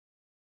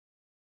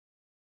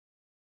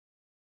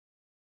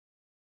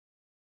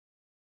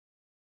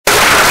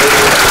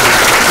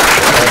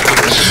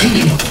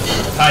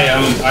Hi,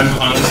 I'm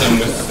Hans. I'm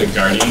with the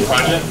Guardian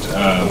project.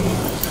 I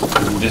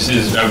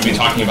would be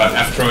talking about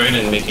F-Droid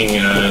and making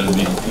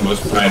the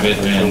most private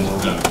and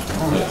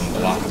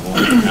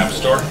unblockable app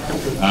store.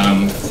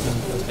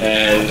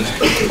 And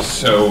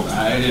so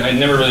I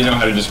never really know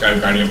how to describe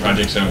Guardian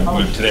project, so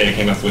today I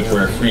came up with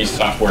we're a free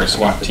software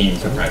SWAT team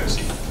for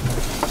privacy.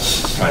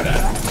 Try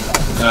that.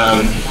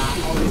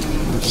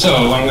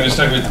 So I'm going to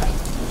start with,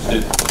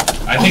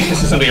 I think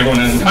this is something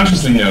everyone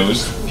unconsciously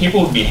knows.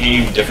 People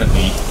behave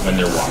differently when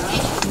they're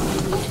watched.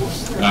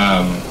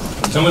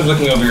 If someone's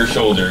looking over your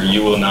shoulder,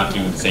 you will not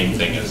do the same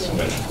thing as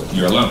when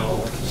you're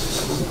alone.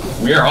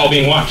 We are all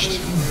being watched.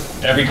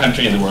 Every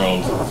country in the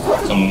world,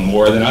 some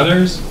more than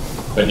others,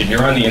 but if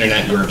you're on the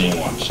internet, you're being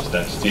watched.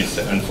 That's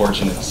the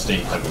unfortunate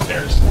state of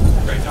affairs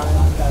right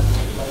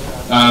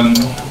now.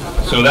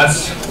 So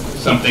that's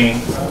something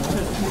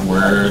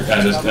we're,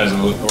 as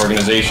an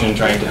organization,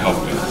 trying to help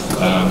with.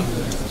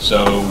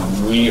 So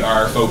we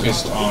are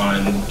focused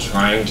on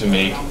trying to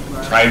make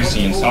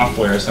privacy in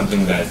software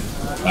something that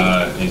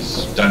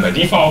is done by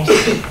default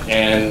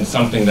and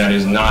something that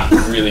is not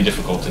really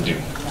difficult to do.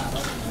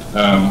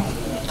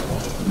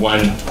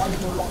 One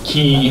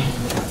key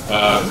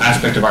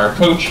aspect of our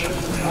approach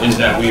is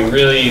that we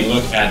really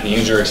look at the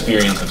user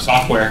experience of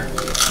software,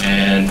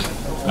 and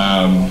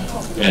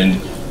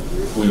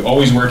we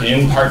always work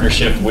in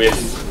partnership with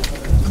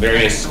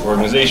various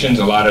organizations,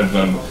 a lot of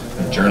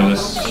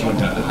journalists,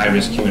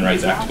 high-risk human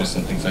rights activists,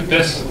 and things like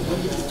this,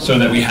 so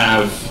that we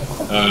have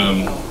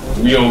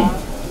real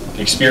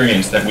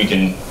experience that we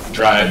can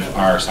drive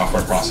our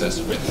software process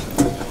with.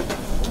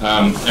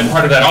 And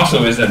part of that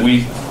also is that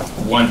we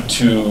want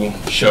to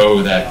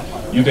show that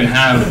you can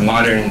have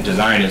modern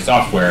design and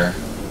software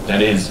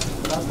that is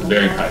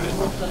very private.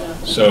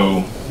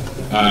 So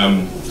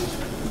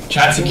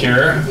Chat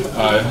Secure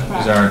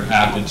is our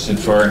app. It's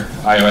for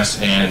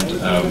iOS and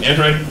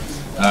Android.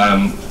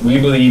 We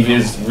believe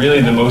is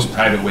really the most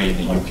private way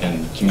that you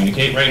can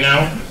communicate right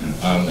now.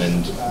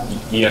 And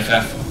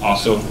EFF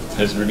also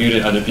has reviewed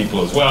it, other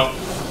people as well.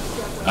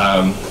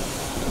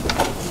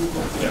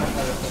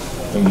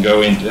 We can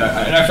go into,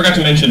 and I forgot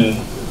to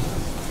mention,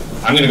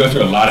 I'm going to go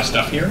through a lot of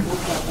stuff here.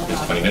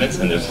 It's 20 minutes,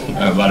 and there's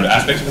a lot of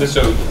aspects of this.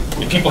 So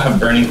if people have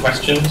burning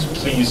questions,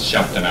 please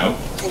shout them out,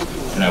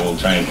 and I will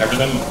try and cover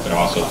them, but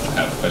I'll also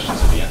have questions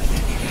at the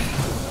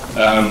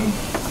end.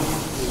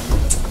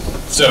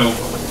 So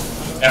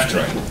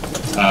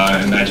F-Droid.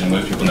 I imagine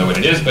most people know what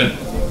it is, but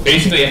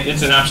basically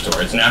it's an app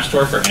store. It's an app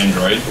store for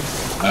Android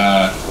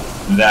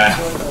that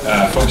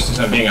focuses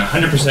on being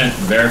 100%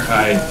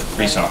 verified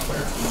free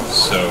software.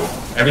 So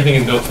everything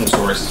is built from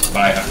source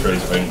by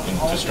F-Droid's own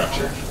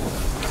infrastructure.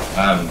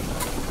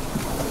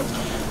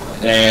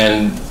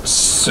 And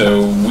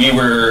so we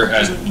were,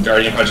 as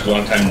Guardian Project,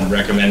 longtime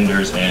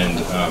recommenders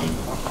and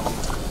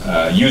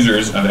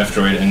users of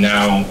F-Droid, and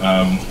now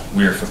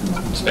we're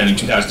spending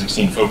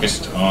 2016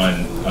 focused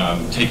on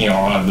taking a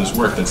lot of this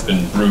work that's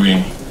been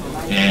brewing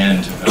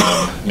and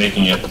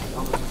making it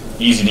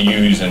easy to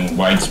use and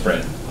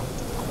widespread.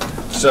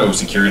 So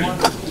security.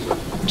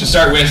 To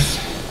start with,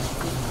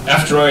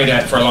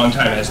 F-Droid for a long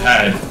time has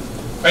had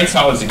quite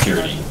solid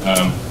security.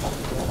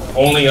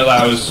 Only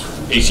allows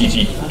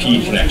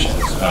HTTP connections.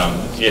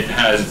 It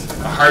has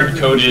a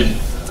hard-coded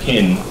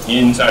PIN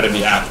inside of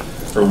the app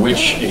for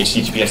which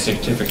HTTPS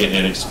certificate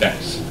it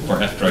expects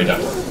for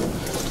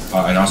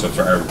F-Droid.org, and also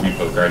for our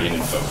repo Guardian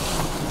Info.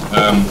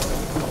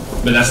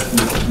 But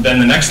then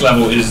the next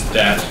level is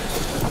that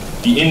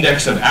the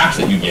index of apps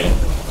that you get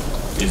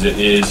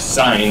is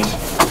signed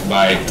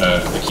by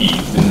a key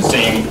in the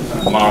same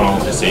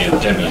model as, say,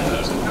 Debian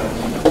does.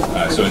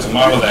 So it's a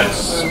model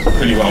that's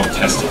pretty well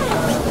tested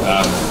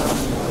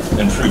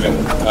and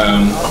proven.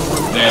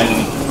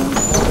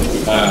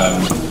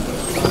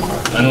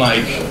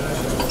 Unlike,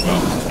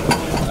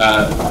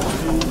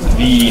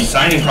 the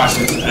signing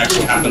process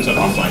actually happens on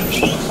offline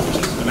machines,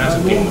 which is a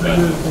massive pain in the butt,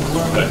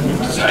 but we've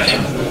decided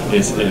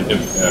is a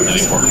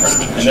really important part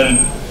of it. And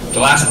then the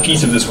last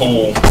piece of this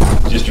whole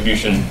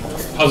distribution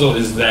puzzle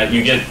is that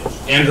you get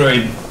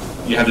Android,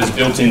 you have this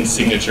built-in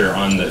signature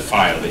on the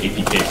file, the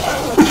APK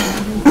file,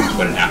 which is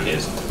what an app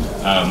is.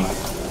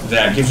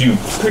 That gives you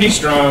pretty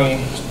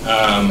strong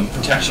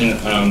protection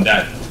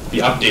that the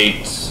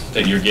updates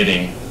that you're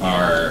getting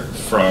are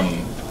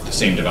from the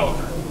same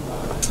developer.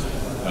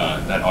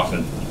 That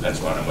often depends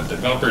a lot on what the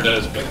developer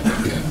does, but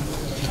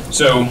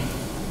so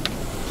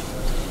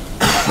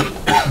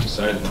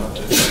decided not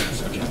to.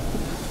 Okay.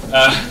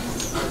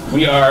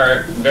 We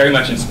are very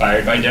much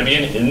inspired by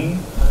Debian in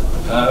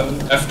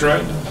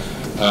F-Droid,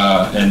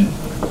 and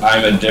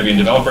I'm a Debian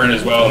developer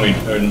as well,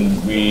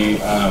 and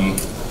we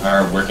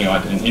are working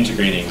on and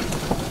integrating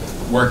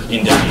work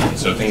in Debian.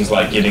 So things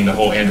like getting the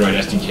whole Android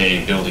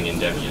SDK building in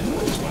Debian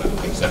is one of the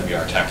things that we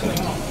are tackling.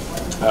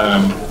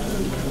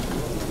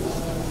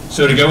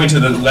 So to go into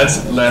the less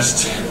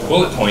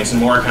bullet points and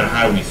more kind of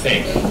how we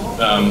think.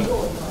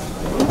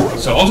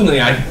 So ultimately,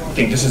 I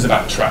think this is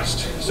about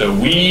trust. So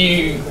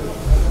we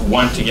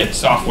want to get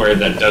software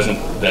that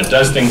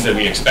does things that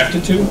we expect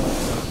it to,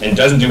 and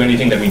doesn't do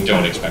anything that we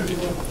don't expect it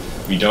to.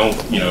 We don't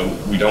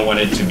want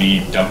it to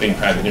be dumping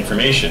private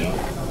information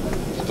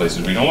to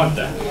places we don't want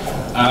that.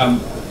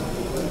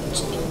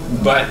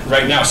 But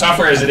right now,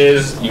 software as it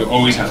is, you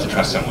always have to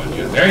trust someone. At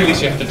the very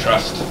least, you have to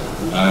trust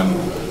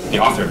the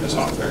author of the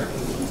software.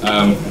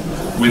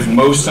 With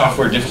most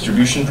software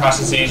distribution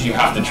processes, you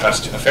have to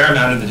trust a fair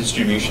amount of the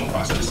distribution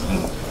process.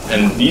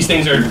 And these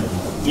things are,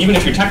 even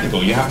if you're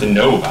technical, you have to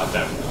know about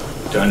them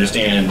to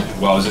understand,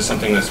 well, is this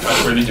something that's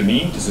trustworthy to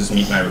me? Does this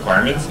meet my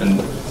requirements?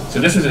 And so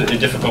this is a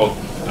difficult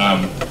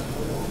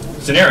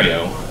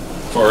scenario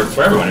for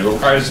everyone. It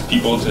requires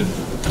people to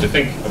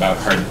think about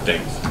hard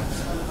things.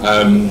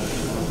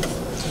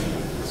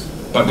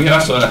 But we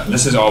also,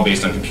 this is all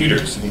based on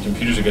computers, and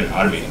computers are good at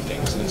automating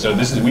things. And so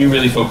we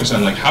really focus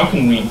on, like, how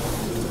can we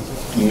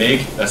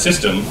make a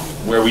system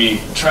where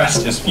we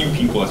trust as few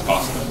people as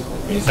possible?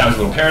 I mean, it sounds a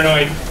little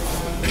paranoid,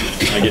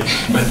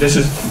 but this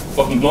is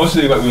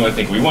mostly what we want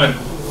to think. We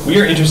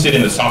are interested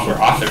in the software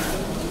author,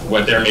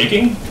 what they're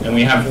making, and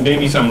we have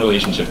maybe some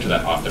relationship to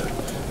that author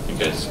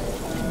because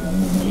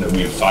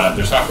we've thought out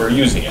their software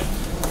using it.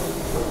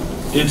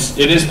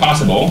 It is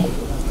possible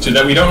so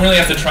that we don't really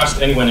have to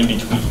trust anyone in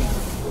between.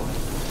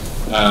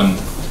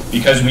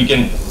 Because you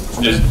can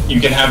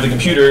have the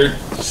computer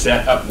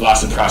set up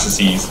lots of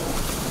processes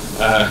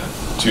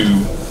to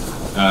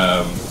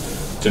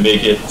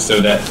make it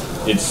so that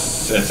it's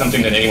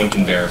something that anyone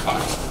can verify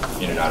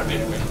in an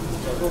automated way.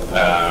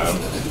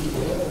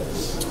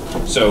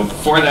 So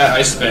for that,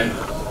 I spent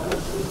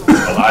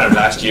a lot of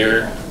last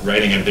year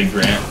writing a big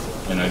grant,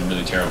 and I'm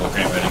really terrible at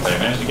grant writing, but I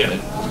managed to get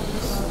it.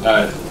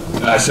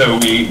 So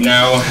we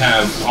now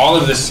have all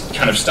of this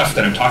kind of stuff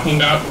that I'm talking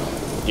about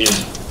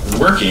is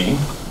working.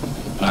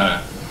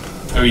 I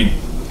mean,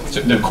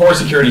 so the core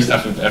security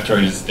stuff of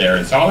F-Droid is there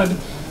and solid,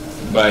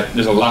 but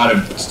there's a lot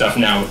of stuff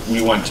now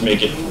we want to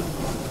make it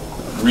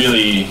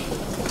really,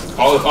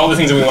 all the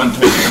things that we want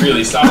to make it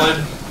really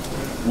solid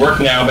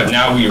work now, but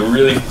now we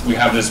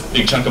have this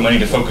big chunk of money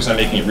to focus on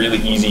making it really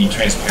easy,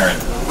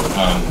 transparent,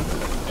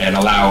 and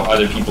allow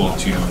other people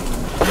to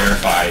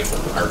verify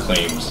our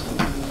claims.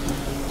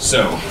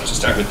 So, to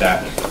start with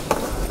that,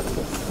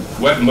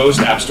 what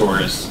most app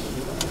stores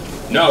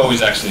know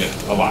is actually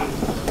a lot.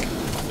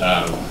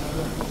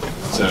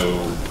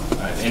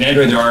 In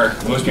Android,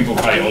 most people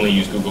probably only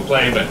use Google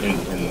Play, but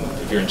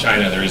if you're in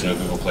China, there is no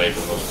Google Play for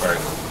the most part.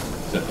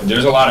 So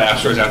there's a lot of app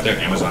stores out there.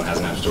 Amazon has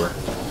an app store.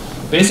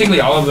 Basically,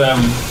 all of them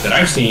that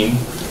I've seen,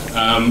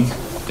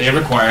 they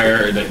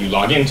require that you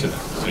log into them.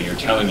 So you're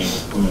telling you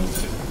who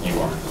you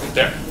are right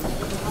there.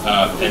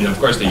 And of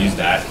course, they use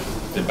that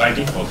by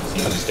default.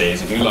 These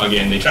days, if you log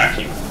in, they track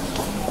you.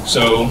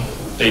 So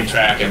they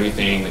track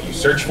everything that you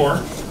search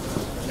for,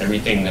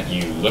 everything that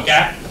you look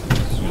at.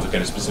 So you look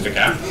at a specific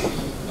app,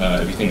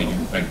 everything that you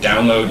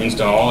download,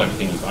 install,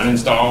 everything you've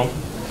uninstalled.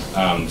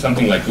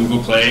 Something like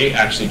Google Play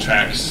actually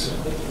tracks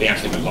the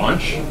apps that you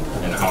launch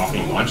and how often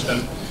you launch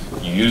them.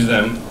 You use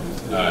them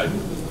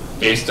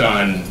based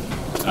on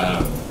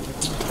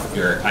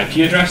your IP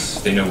address.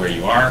 They know where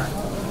you are.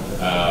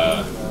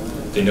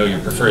 They know your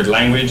preferred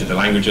language, the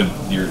language of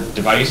your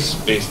device,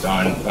 based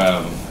on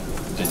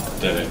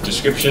the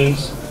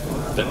descriptions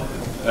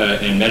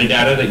and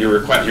metadata that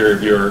your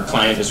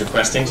client is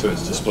requesting, so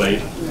it's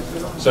displayed.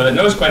 So it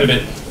knows quite a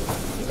bit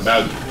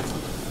about you.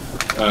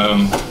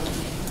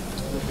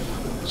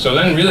 So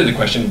then really the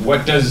question,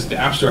 what does the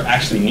App Store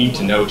actually need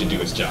to know to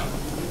do its job?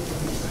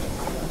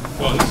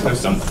 Well, it knows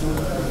something.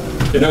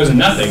 If it knows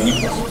nothing,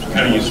 it's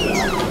kind of useless.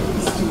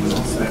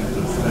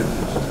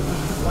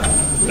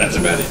 That's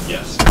about it,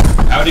 yes.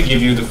 How to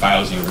give you the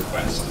files you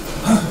request.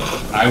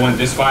 I want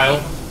this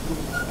file.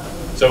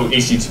 So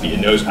HTTP,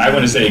 it knows, I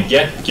want to say,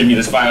 give me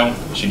this file,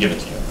 it should give it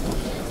to you.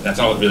 That's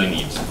all it really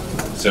needs.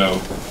 So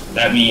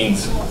that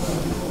means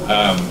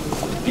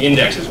the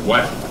indexes,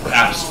 what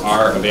apps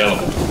are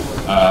available.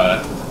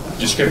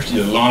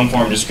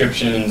 Long-form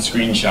descriptions,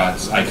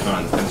 screenshots,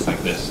 icons, things like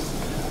this.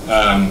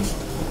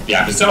 The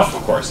app itself,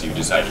 of course, you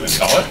decide to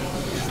install it.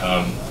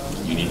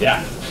 You need the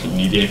app. You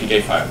need the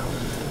APK file.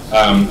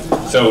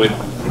 So with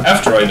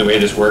F-Droid, the way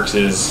this works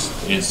is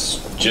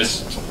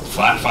just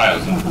flat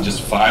files, and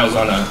just files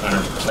on a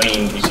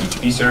plain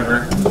HTTP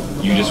server.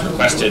 You just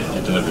request it,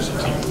 it delivers it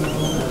to you.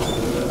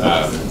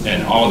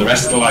 And all the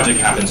rest of the logic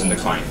happens in the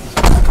client.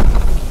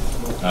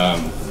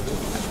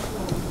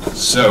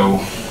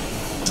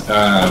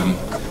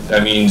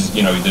 That means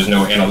there's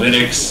no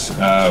analytics,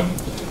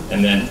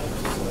 and then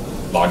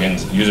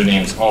logins,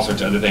 usernames, all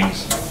sorts of other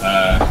things.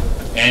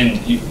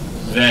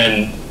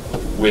 Then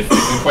with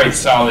the quite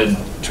solid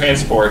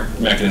transport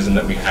mechanism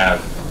that we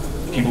have,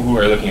 people who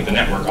are looking at the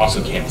network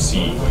also can't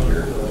see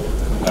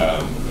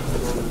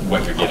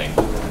what you're getting.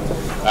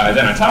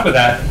 Then on top of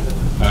that,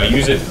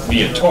 use it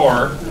via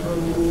Tor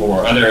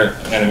or other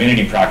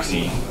anonymity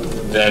proxy.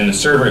 Then the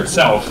server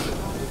itself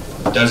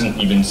doesn't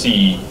even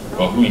see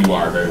who you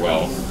are very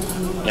well,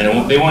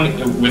 and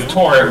with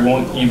Tor it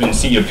won't even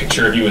see a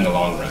picture of you in the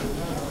long run.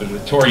 But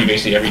with Tor, you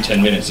basically every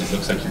 10 minutes it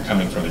looks like you're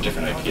coming from a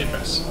different IP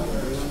address.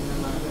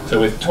 So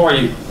with Tor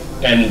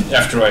and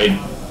F-Droid,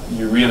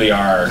 you really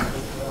are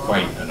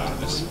quite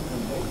anonymous.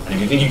 And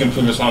if you think you can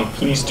prove us wrong,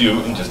 please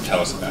do, and just tell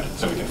us about it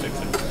so we can fix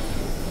it.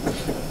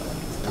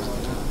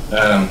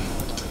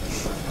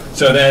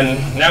 So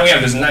then, now we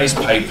have this nice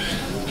pipe,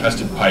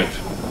 trusted pipe,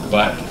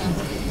 but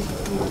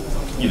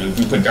if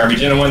we put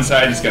garbage in on one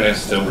side, it's going to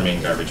still remain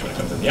garbage when it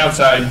comes on the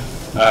outside.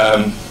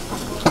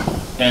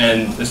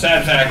 And the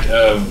sad fact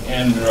of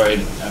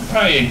Android,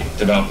 probably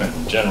development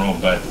in general,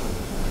 but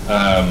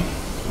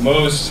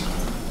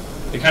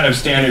the kind of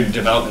standard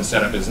development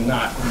setup is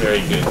not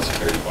very good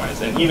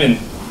security-wise. And even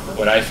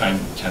what I find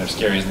kind of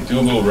scary is the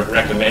Google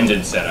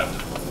recommended setup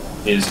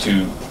is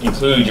to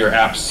include your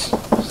app's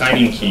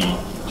signing key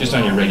just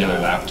on your regular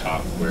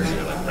laptop where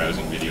you're like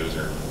browsing videos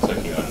or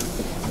clicking on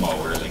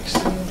malware links.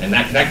 And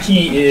that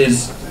key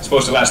is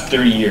supposed to last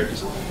 30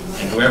 years.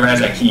 And whoever has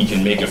that key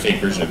can make a fake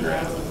version of your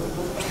app.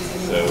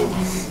 So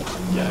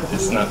yeah,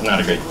 it's not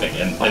a great thing.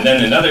 And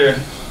then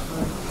another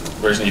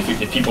version,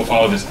 if people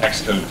follow this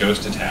Xcode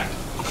ghost attack,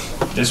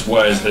 this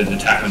was the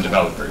attack on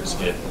developers.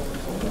 They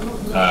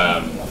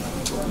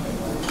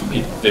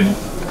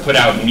put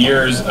out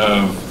mirrors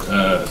of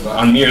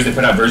on mirrors. They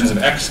put out versions of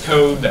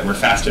Xcode that were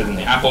faster than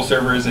the Apple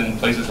servers in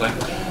places like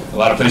a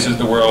lot of places in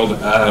the world.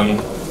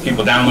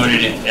 People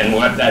downloaded it, and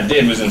what that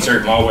did was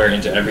insert malware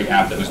into every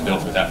app that was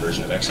built with that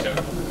version of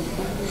Xcode.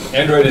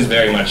 Android is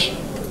very much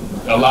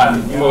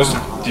most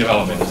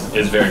development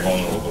is very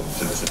vulnerable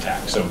to this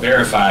attack. So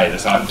verify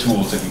this odd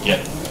tools that you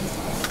get.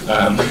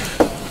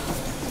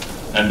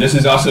 And this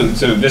is also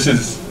this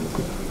is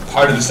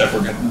part of the stuff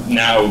we're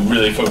now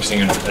really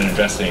focusing on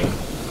addressing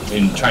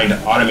in trying to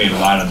automate a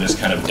lot of this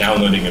kind of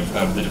downloading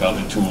of the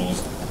development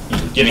tools,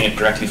 getting it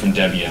directly from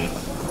Debian.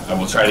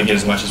 We'll try to get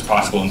as much as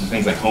possible into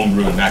things like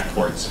Homebrew and Mac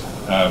ports,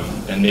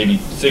 and maybe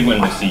Cygwin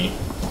with C.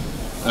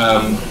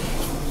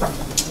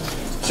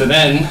 So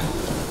then,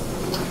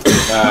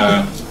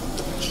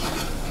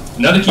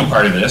 another key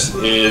part of this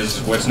is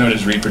what's known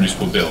as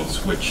reproducible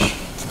builds, which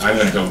I'm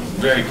going to go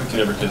very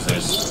quickly over because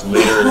there's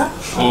later,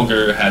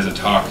 Holger has a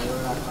talk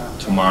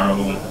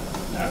tomorrow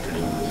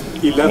afternoon.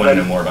 11. I want to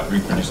know more about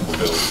reproducible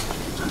builds.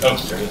 Oh,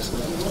 there he is.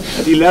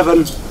 At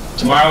 11.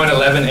 Tomorrow at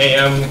 11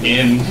 a.m.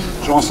 in...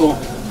 Johnson.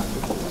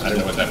 I don't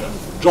know what that was.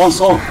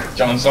 Johnson.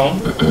 Johnson?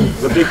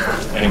 The big...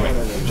 Anyway.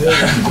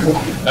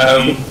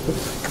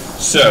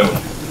 So,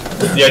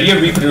 the idea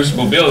of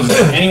reproducible builds is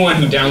that anyone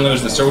who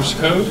downloads the source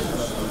code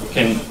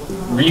can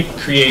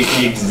recreate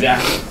the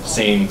exact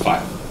same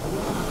file.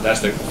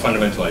 That's the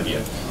fundamental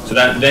idea. So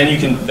that then you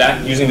can,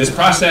 using this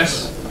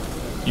process,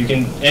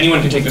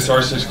 anyone can take the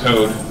source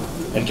code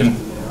and can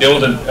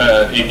build an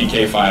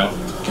APK file,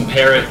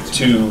 compare it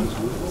to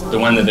the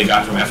one that they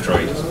got from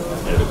F-Droid.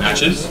 And if it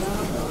matches,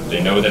 they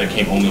know that it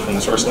came only from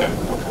the source code.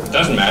 If it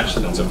doesn't match,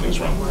 then something's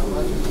wrong.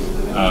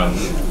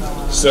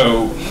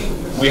 So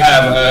we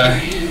have a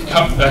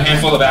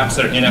handful of apps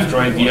that are in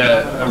F-Droid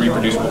via a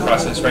reproducible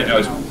process. Right now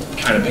it's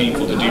kind of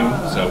painful to do,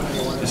 so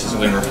this is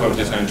when we're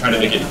focused on trying to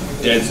make it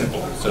dead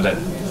simple so that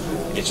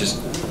it's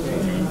just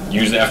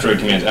you use the F-Droid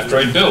commands,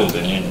 F-Droid build,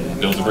 and you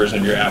build a version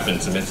of your app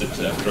and submits it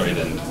to F-Droid,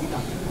 and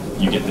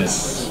you get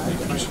this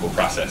reproducible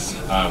process.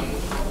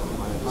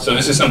 So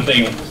this is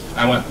something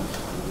I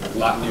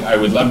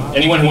would love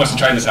anyone who wants to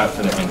try this out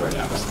for their Android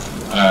apps,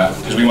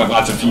 because we want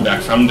lots of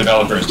feedback from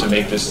developers to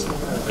make this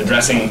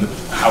addressing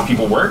how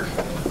people work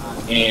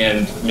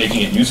and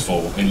making it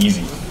useful and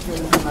easy.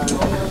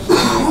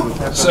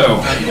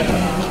 So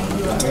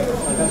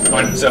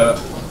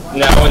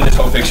now in this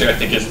whole picture, I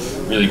think is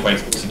really quite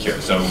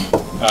secure. So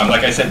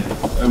like I said,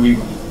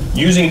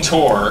 using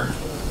Tor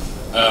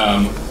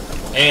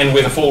and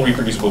with a full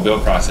reproducible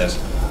build process,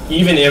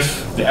 even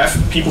if the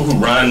people who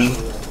run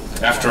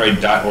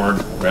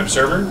fdroid.org web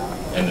server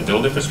and the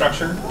build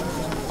infrastructure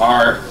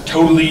are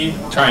totally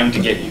trying to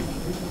get you,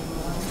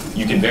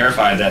 you can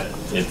verify that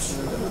it's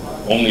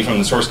only from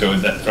the source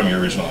code from your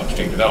original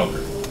upstream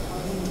developer.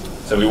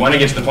 So we want to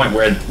get to the point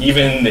where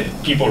even the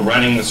people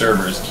running the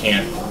servers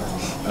can't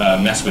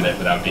mess with it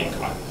without being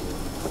caught.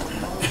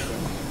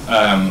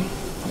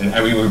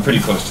 And we were pretty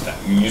close to that,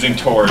 using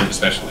Tor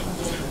especially.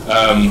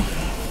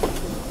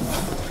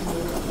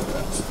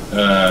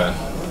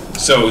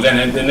 So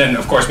then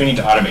of course we need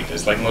to automate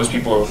this. Like most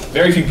people,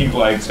 very few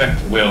people I expect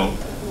will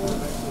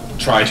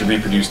try to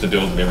reproduce the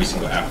build of every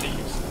single app they use.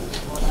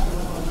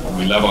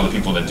 We love all the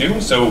people that do,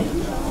 so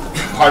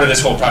part of this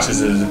whole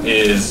process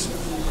is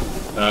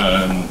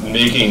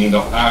making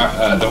the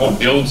whole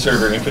build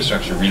server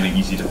infrastructure really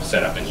easy to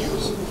set up and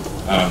use.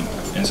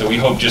 And so we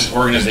hope just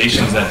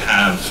organizations that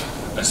have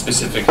a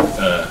specific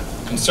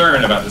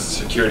concern about the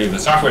security of the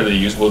software they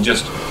use will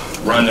just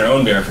run their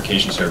own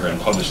verification server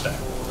and publish that.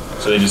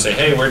 So they just say,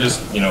 hey, we're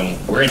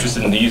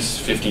interested in these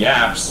 50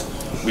 apps.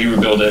 We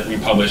rebuild it, we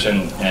publish,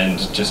 and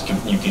just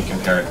you can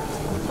compare it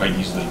quite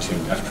easily to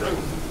F-Droid.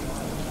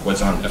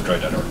 What's on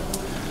fdroid.org.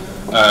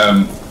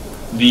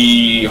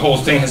 The whole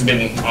thing has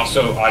been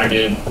also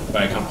audited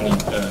by a company,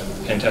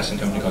 pen testing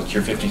company called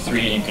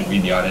Cure53. You can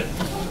read the audit.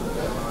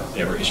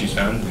 There were issues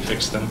found. We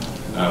fixed them.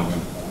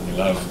 We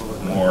love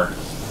more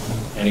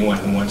anyone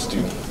who wants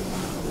to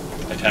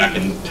attack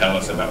and tell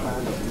us about.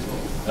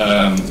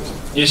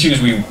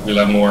 issues we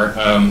love more.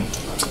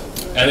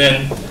 And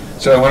then,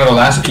 so one of the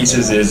last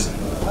pieces is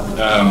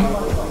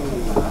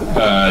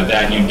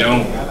that you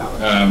don't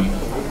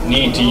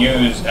need to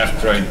use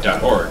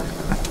fdroid.org.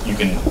 You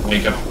can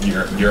make up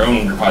your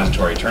own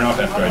repository, turn off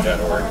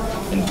fdroid.org,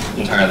 and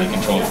entirely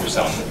control it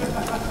yourself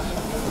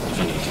if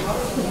you need to.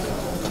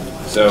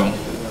 So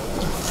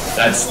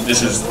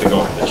this is the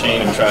goal, the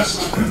chain of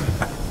trust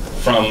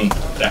from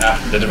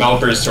the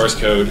developer's source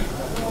code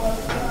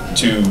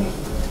to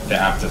the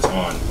app that's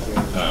on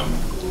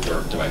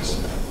your device.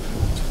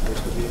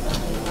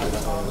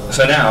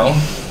 So now,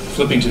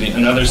 flipping to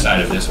another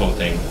side of this whole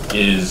thing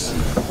is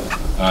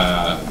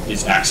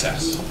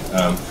access.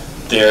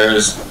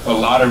 There's a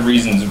lot of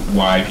reasons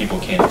why people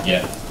can't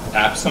get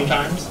apps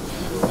sometimes.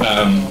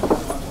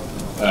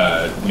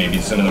 Maybe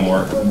some of the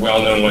more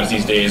well-known ones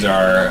these days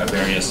are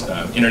various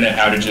internet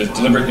outages,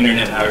 deliberate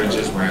internet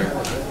outages where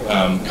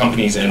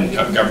companies and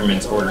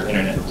governments order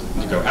internet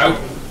to go out.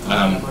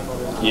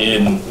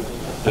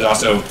 There's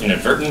also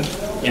inadvertent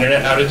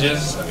internet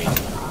outages. I mean,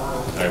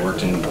 I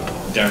worked in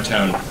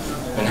downtown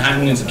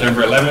Manhattan in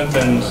September 11th,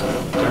 and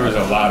there was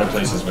a lot of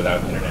places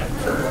without internet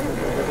for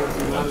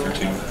a month or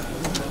two.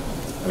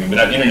 I mean,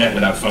 without internet,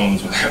 without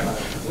phones, without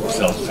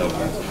cell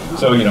phones.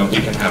 So, you know,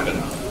 it can happen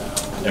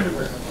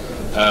everywhere.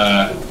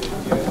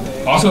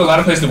 Also, a lot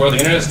of places in the world, the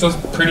internet is still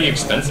pretty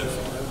expensive.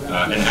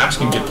 And apps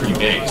can get pretty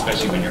big,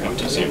 especially when you're up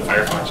to, say,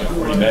 Firefox, you have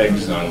 40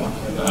 megs on,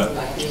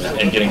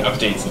 and getting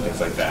updates and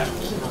things like that.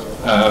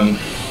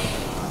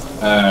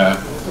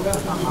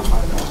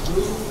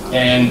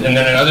 And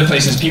then in other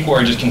places, people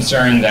are just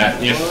concerned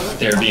that if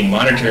they're being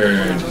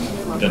monitored,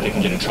 that they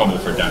can get in trouble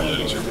for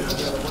downloading certain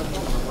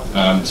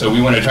apps. So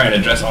we want to try and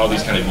address all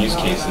these kind of use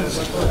cases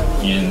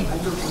in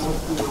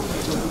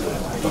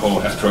the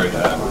whole F-Droid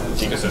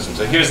ecosystem.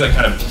 So here's like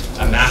kind of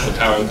a map of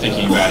how I'm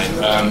thinking about it.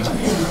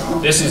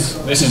 This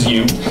is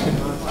you.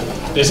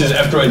 This is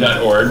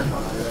fdroid.org.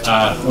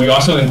 We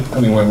also, I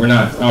mean, we're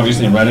not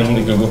obviously running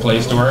the Google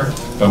Play Store,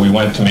 but we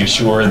want to make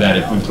sure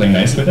that we play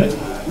nice with it.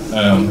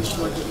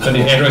 So the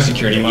Android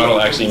security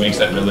model actually makes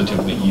that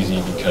relatively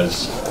easy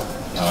because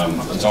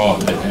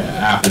the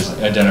app is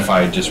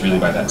identified just really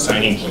by that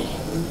signing key.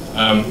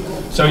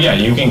 So yeah,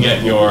 you can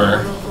get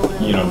your,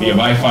 via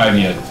Wi-Fi,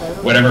 via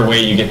whatever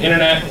way you get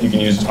internet. You can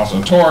use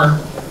also Tor.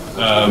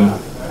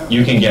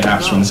 You can get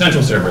apps from the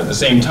central server. At the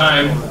same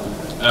time,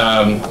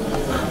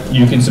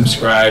 you can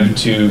subscribe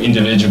to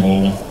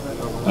individual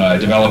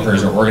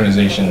developers or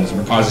organizations'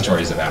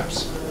 repositories of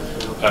apps.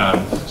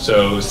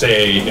 So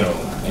say,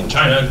 in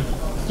China,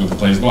 Google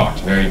Play is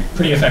blocked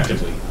pretty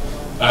effectively.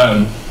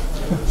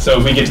 So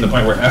if we get to the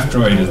point where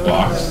F-Droid is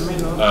blocked,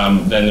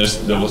 then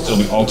there will still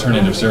be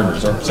alternative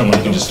servers, or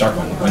someone can just start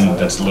one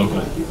that's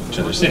local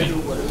to their city.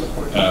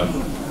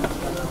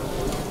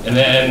 And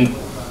then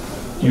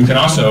you can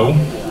also,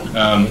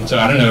 so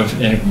I don't know if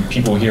any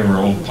people here were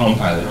old Palm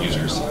Pilot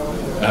users,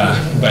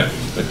 but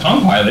with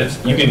Palm Pilot,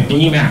 you could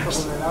beam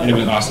apps, and it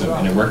was awesome,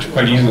 and it worked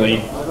quite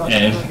easily,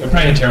 and it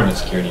probably had terrible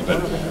security,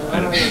 but I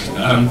don't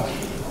know.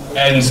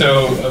 And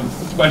so a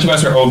bunch of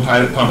us are old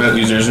Palm Pilot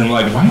users, and we're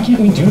like, why can't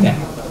we do that?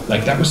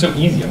 Like, that was so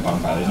easy on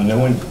Palm Pilot, and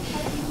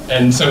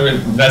and so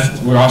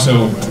we're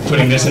also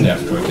putting this into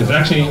F-Droid, because it's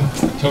actually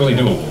totally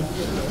doable.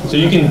 So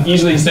you can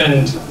easily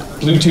send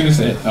Bluetooth.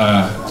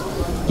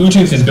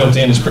 Bluetooth is built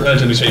in, it's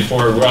relatively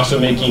straightforward. We're also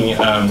making,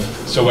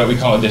 so what we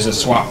call it is a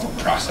swap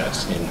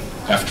process in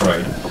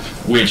F-Droid,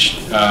 which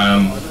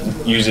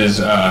uses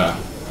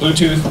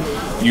Bluetooth,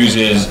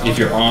 if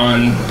you're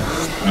on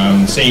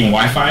same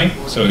Wi-Fi,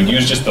 so it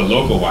uses just the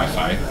local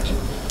Wi-Fi.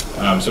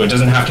 So it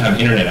doesn't have to have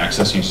internet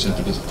access, you just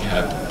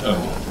have to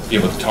be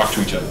able to talk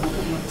to each other.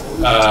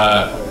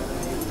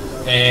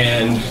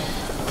 And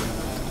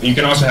you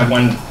can also have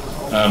one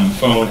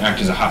phone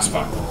act as a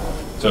hotspot.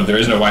 So if there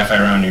is no Wi-Fi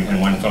around you and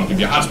one phone can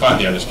be a hotspot,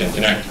 the others can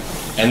connect.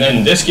 And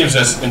then this gives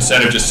us,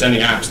 instead of just sending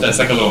apps, that's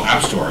like a little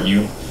app store.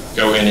 You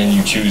go in and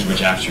you choose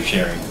which apps you're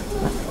sharing.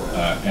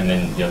 And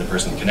then the other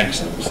person connects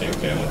and you say,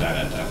 okay, I want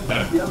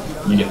that.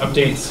 You get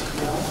updates.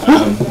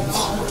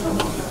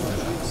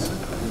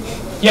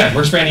 Yeah, it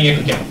works for any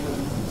APK.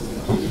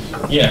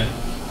 Yeah.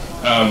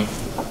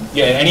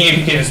 Any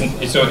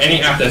APK so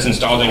any app that's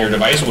installed on your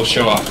device will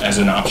show up as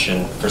an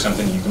option for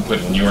something you can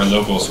put in your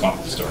local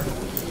swap store.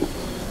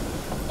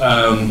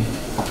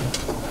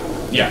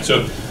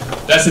 So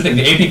that's the thing.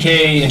 The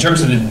APK, in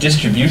terms of the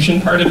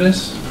distribution part of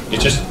this,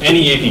 it's just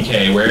any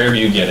APK, wherever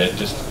you get it,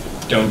 just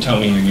don't tell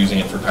me you're using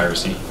it for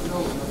piracy.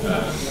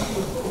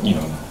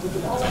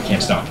 I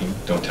can't stop you,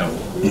 don't tell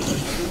me.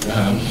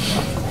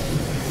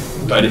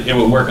 But it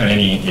will work on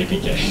any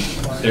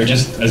APK. They're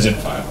just a zip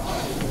file.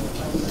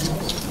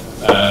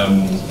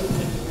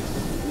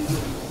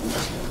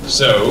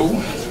 So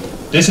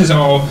this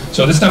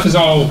stuff is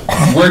all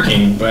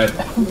working, but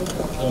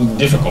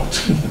difficult.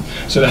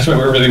 So that's what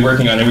we're really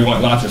working on, and we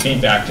want lots of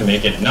feedback to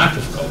make it not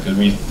difficult, because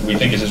we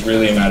think it's just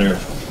really a matter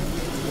of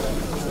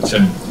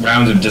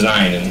rounds of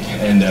design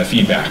and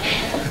feedback.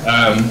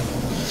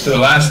 So the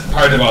last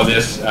part of all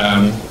this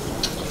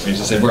As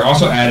I said, we're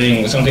also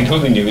adding something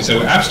totally new.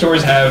 So app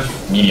stores have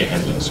media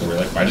handling. So we're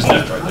like, why doesn't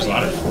F-Droid? There's a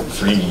lot of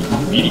free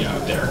media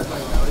out there.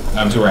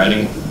 So we're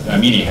adding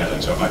media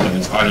handling. So that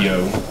means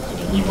audio,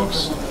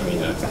 ebooks,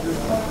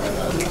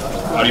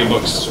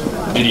 audiobooks,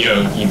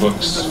 video,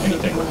 ebooks,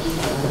 anything.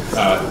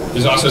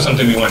 There's also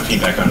something we want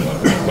feedback on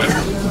what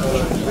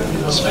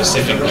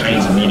specific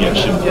kinds of media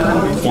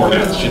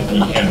formats should be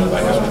handled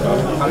by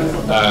F-Droid.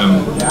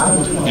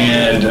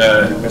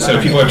 So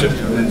people have to,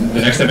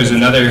 the next step is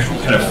another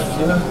kind of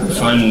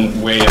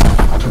fun way of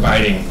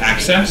providing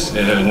access,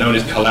 known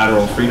as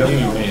collateral freedom.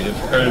 You may have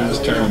heard of this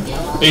term.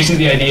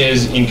 Basically the idea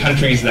is in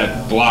countries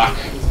that block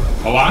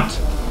a lot,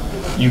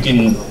 you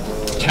can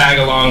tag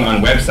along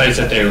on websites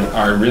that they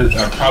are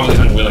probably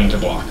unwilling to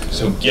block.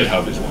 So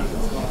GitHub is one.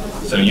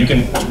 So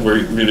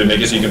we're going to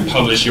make it so you can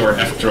publish your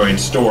F-Droid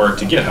store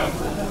to GitHub.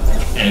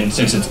 And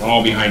since it's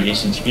all behind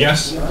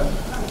HTTPS,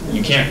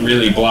 you can't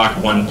really block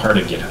one part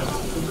of GitHub.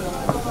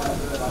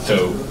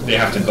 So they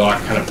have to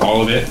block kind of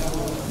all of it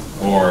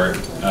or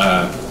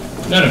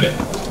none of it.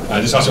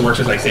 This also works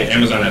with, like, say,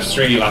 Amazon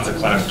S3, lots of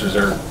cloud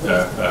reserve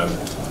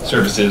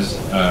services.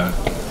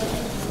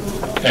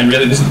 And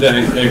really, this is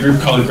a group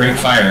called Great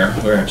Fire.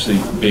 We're actually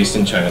based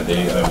in China.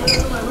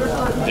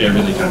 They're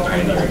really kind of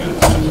pioneering on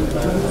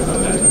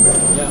that.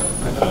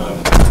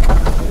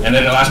 And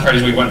then the last part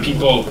is we want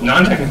people,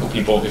 non-technical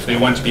people, if they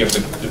want to be able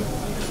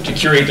to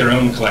curate their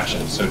own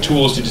collections. So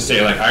tools to just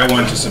say, like, I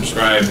want to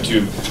subscribe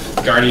to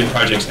Guardian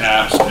Project's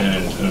apps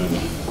and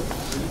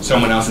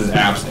someone else's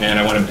apps, and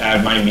I want to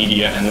add my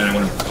media, and then I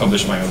want to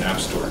publish my own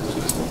app store. So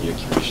this will be a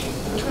curation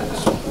tool.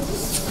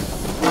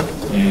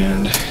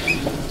 And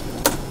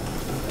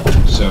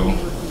so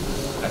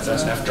that's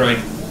us,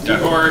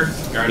 fdroid.org,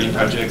 Guardian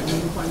Project.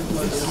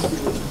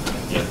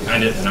 Yeah,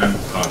 behind it, and I'm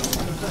on.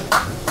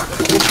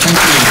 Thank you.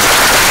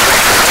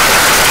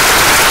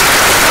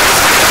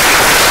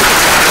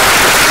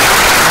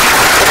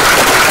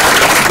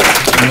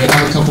 We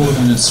have a couple of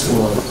minutes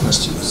for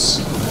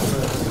questions.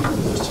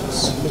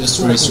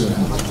 Just raise your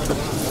hand.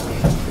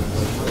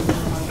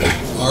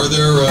 Are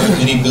there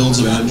any builds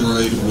of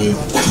Android with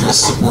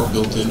trust support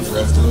built in for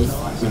F-Droid?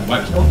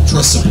 What?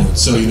 Trust support.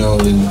 So,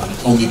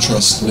 only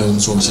trust known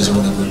sources or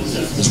whatever.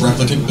 Is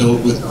Replicant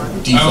built with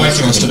default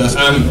trust of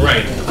F-Droid?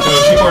 Right. So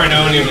if people are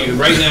known,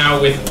 right now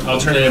with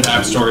alternative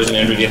app stores in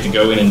Android, you have to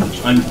go in and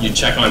you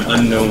check on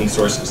unknown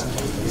sources.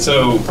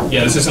 So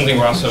yeah, this is something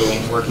we're also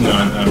working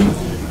on.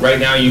 Right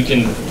now you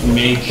can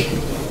make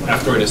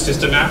F-Droid a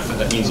system app, but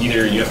that means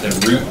either you have to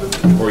root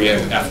or you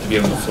have to be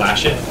able to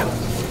flash it.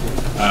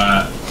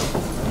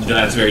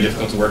 That's very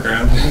difficult to work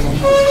around.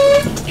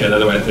 Because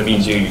otherwise that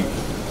means to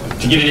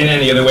get it in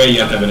any other way, you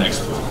have to have an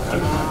export.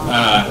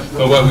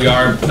 But what we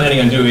are planning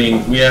on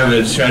doing, we have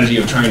a strategy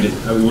of trying to,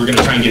 we're going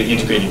to try and get it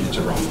integrated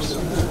into ROMs.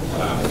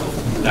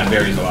 That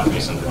varies a lot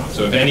based on the ROM.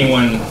 So if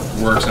anyone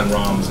works on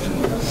ROMs, and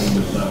we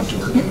would love to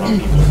work with ROM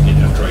people to get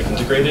F-Droid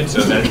integrated,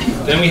 so that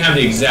then we have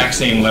the exact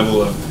same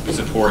level of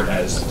support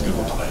as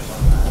Google Play.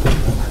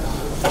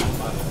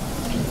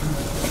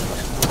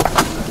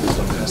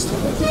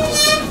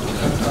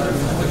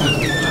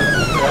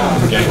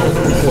 Okay.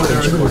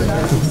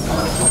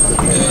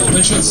 You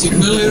mentioned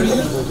Signal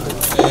earlier.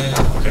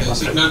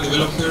 Signal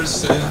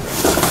developers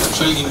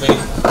actually made,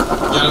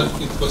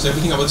 it was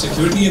everything about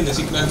security, and the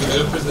Signal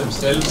developers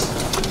themselves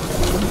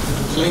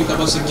claimed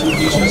about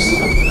security issues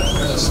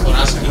for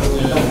asking Signal to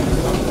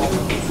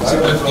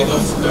get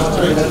off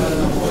F-Droid.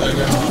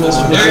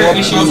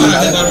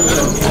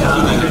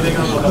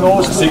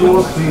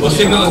 Well,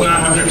 Signal is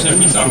not 100%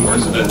 free software,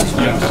 so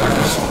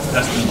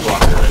that's the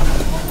blocker right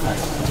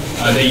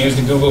now. They use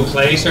the Google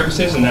Play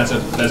services, and that's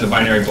a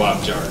binary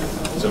blob jar.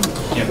 So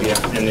can't be,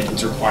 and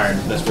it's required.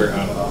 That's for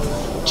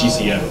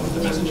GCM,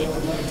 the messaging.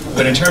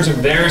 But in terms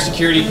of their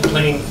security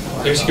complaint,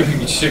 their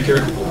security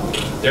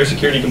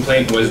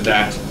complaint was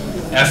that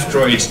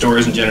F-Droid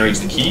stores and generates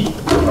the key,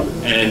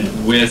 and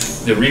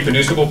with the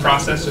reproducible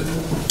process,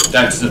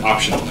 that's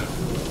optional now.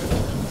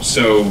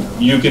 So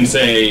you can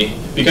say,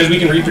 because we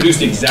can reproduce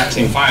the exact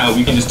same file,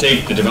 we can just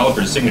take the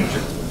developer's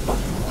signature.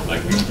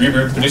 Like, we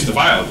reproduce the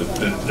file,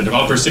 the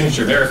developer's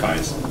signature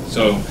verifies.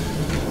 So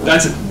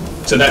that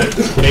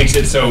makes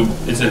it so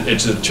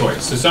it's a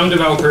choice. So some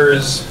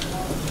developers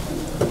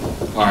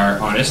are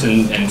honest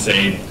and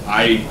say,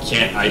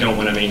 I don't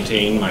want to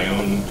maintain my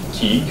own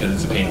key because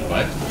it's a pain in the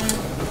butt.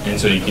 And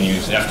so you can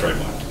use F-Droid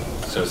one.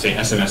 So say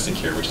SMS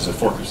Secure, which is a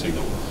fork of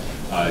Signal.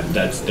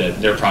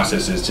 Their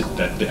process is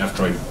that the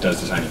F-Droid does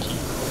design a key.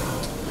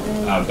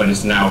 But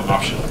it's now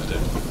optional.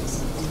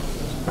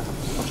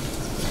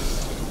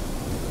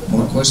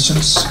 More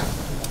questions?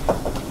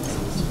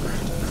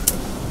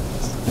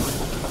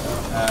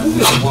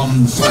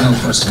 One final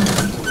question.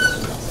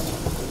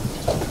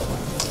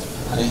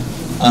 Hi.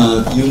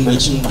 You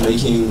mentioned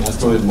making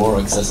F-Droid more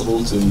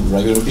accessible to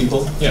regular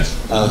people. Yes.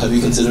 Have you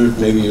considered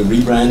maybe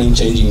rebranding,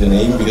 changing the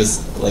name?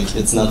 Because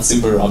it's not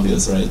super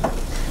obvious, right?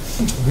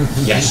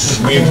 Yes.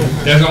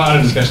 There's a lot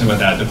of discussion about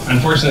that.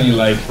 Unfortunately,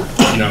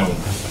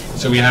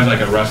 so we have a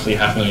roughly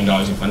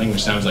 $500,000 in funding,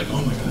 which sounds like,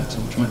 oh my god, that's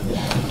so much money.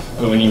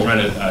 but when you run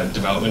a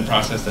development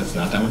process, that's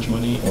not that much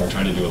money, or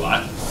trying to do a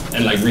lot.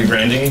 And like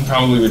rebranding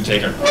probably would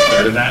take a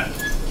third of that.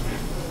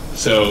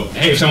 So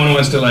hey, if someone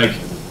wants to like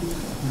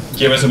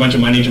give us a bunch of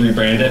money to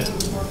rebrand it,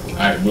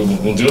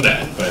 we'll do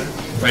that. But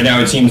right now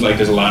it seems like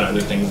there's a lot of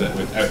other things that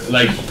would,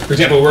 like for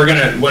example,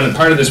 one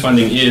part of this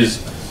funding is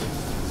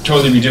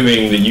totally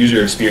redoing the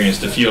user experience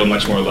to feel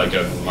much more like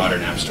a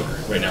modern app store.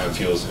 Right now it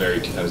feels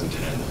very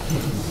 2010.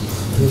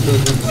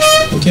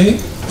 Okay,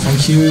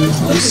 thank you,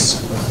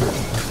 Hans.